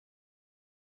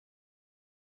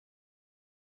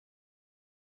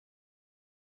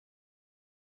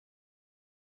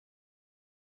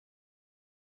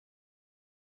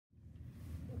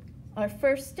Our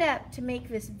first step to make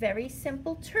this very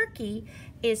simple turkey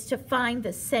is to find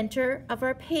the center of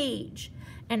our page.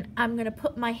 And I'm going to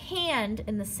put my hand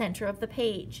in the center of the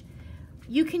page.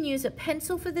 You can use a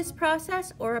pencil for this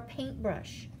process or a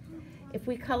paintbrush. If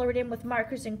we color it in with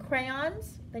markers and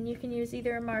crayons, then you can use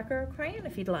either a marker or crayon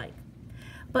if you'd like.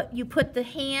 But you put the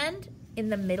hand in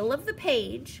the middle of the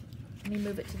page. Let me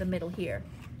move it to the middle here.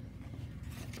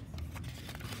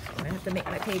 I'm going to have to make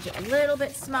my page a little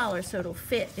bit smaller so it'll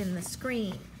fit in the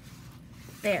screen.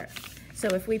 There. So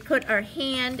if we put our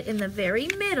hand in the very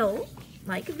middle,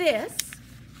 like this,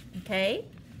 okay,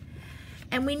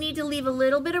 and we need to leave a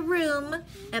little bit of room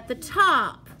at the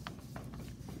top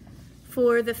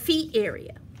for the feet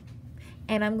area.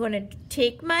 And I'm going to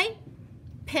take my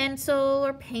pencil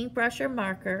or paintbrush or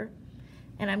marker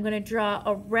and I'm going to draw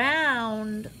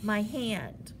around my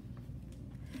hand.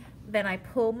 Then I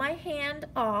pull my hand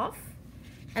off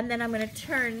and then I'm going to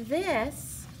turn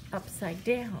this upside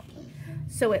down.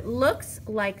 So it looks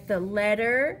like the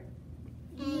letter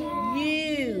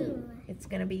U. It's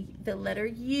going to be the letter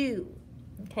U.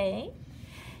 Okay?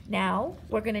 Now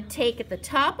we're going to take at the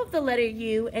top of the letter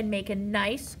U and make a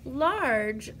nice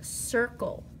large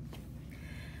circle.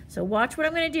 So watch what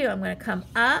I'm going to do. I'm going to come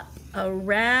up,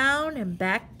 around, and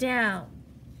back down.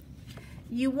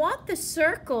 You want the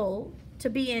circle to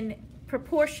be in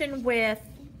proportion with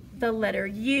the letter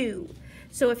U.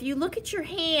 So if you look at your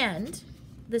hand,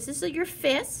 this is your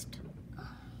fist,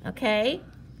 okay?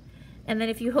 And then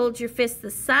if you hold your fist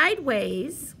the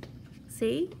sideways,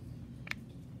 see?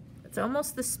 It's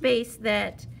almost the space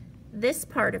that this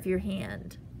part of your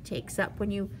hand takes up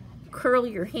when you curl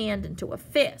your hand into a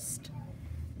fist,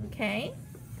 okay?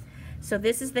 So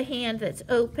this is the hand that's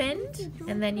opened,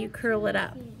 and then you curl it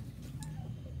up.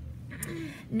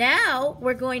 Now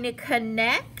we're going to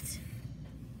connect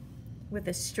with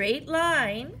a straight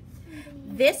line.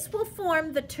 This will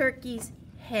form the turkey's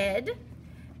head.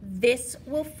 This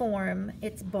will form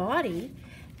its body.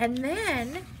 And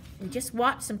then we just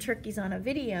watched some turkeys on a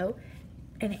video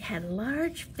and it had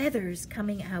large feathers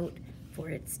coming out for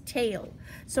its tail.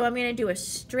 So I'm going to do a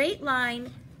straight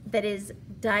line that is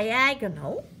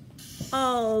diagonal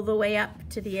all the way up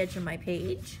to the edge of my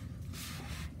page.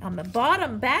 On the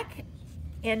bottom back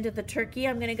end of the turkey,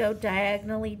 I'm going to go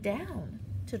diagonally down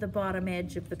to the bottom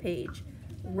edge of the page,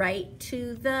 right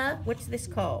to the, what's this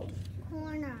called?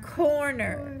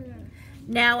 Corner.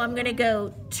 Now I'm going to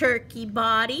go turkey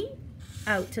body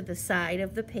out to the side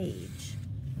of the page.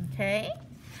 Okay?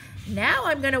 Now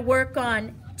I'm going to work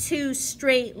on two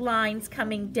straight lines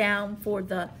coming down for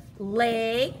the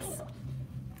legs.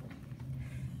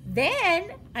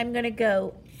 Then I'm going to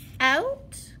go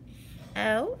out,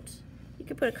 out. You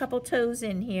could put a couple toes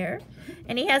in here.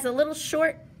 And he has a little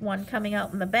short one coming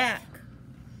out in the back.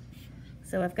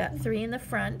 So I've got 3 in the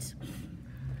front.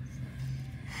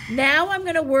 Now I'm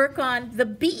going to work on the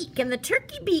beak, and the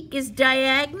turkey beak is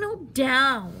diagonal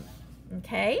down,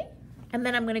 okay? And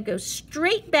then I'm going to go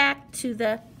straight back to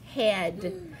the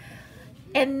head.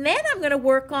 And then I'm going to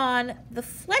work on the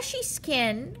fleshy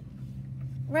skin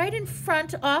right in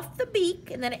front off the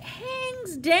beak, and then it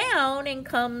hangs down and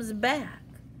comes back.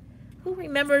 Who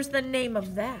remembers the name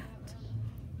of that?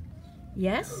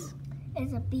 Yes?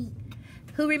 It's a beak.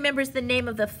 Who remembers the name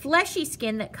of the fleshy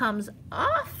skin that comes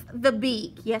off the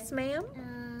beak? Yes,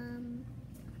 ma'am?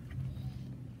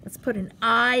 Let's put an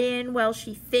eye in while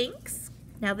she thinks.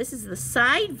 Now this is the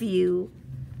side view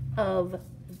of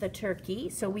the turkey.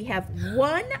 So we have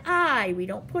one eye. We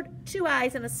don't put 2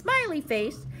 eyes and a smiley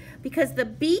face because the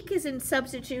beak is in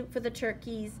substitute for the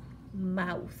turkey's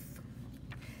mouth.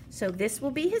 So this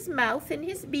will be his mouth and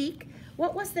his beak.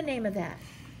 What was the name of that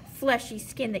fleshy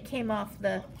skin that came off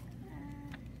the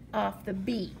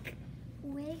beak?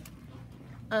 Wait.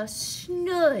 A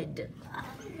snood.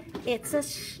 It's a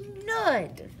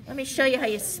snood. Let me show you how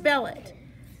you spell it.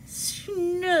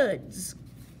 Snoods.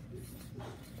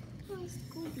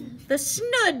 The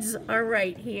snoods are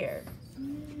right here.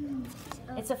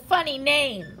 It's a funny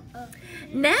name.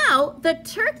 Now, the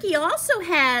turkey also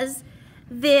has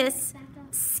this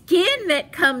skin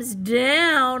that comes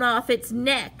down off its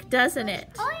neck, doesn't it?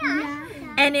 Oh, yeah.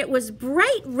 And it was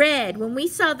bright red. When we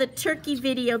saw the turkey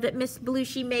video that Miss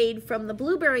Belushi made from the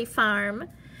blueberry farm,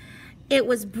 it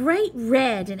was bright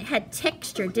red and it had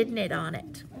texture, didn't it, on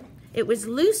it? It was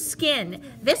loose skin.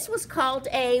 This was called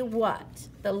a what?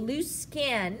 The loose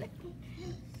skin.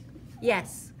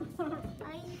 Yes.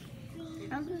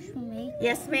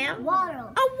 Yes, ma'am?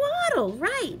 Wattle. A wattle,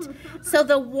 right. So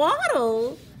the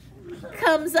wattle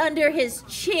comes under his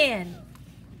chin.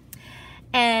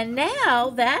 And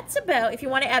now that's about, if you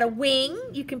want to add a wing,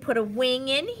 you can put a wing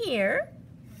in here,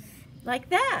 like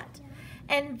that.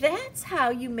 And that's how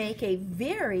you make a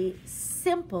very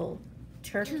simple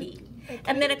turkey.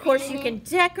 And then, of course, you can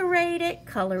decorate it,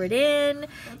 color it in.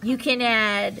 You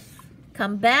can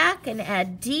come back and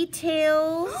add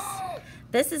details.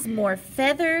 This is more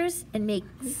feathers and make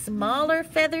smaller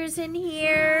feathers in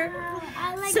here.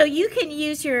 So you can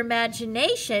use your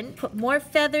imagination, put more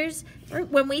feathers.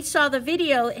 When we saw the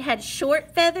video, it had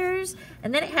short feathers,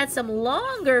 and then it had some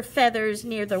longer feathers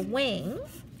near the wing.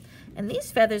 And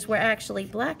these feathers were actually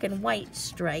black and white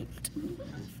striped.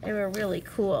 They were really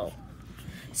cool.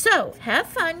 So have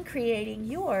fun creating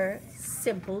your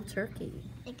simple turkey.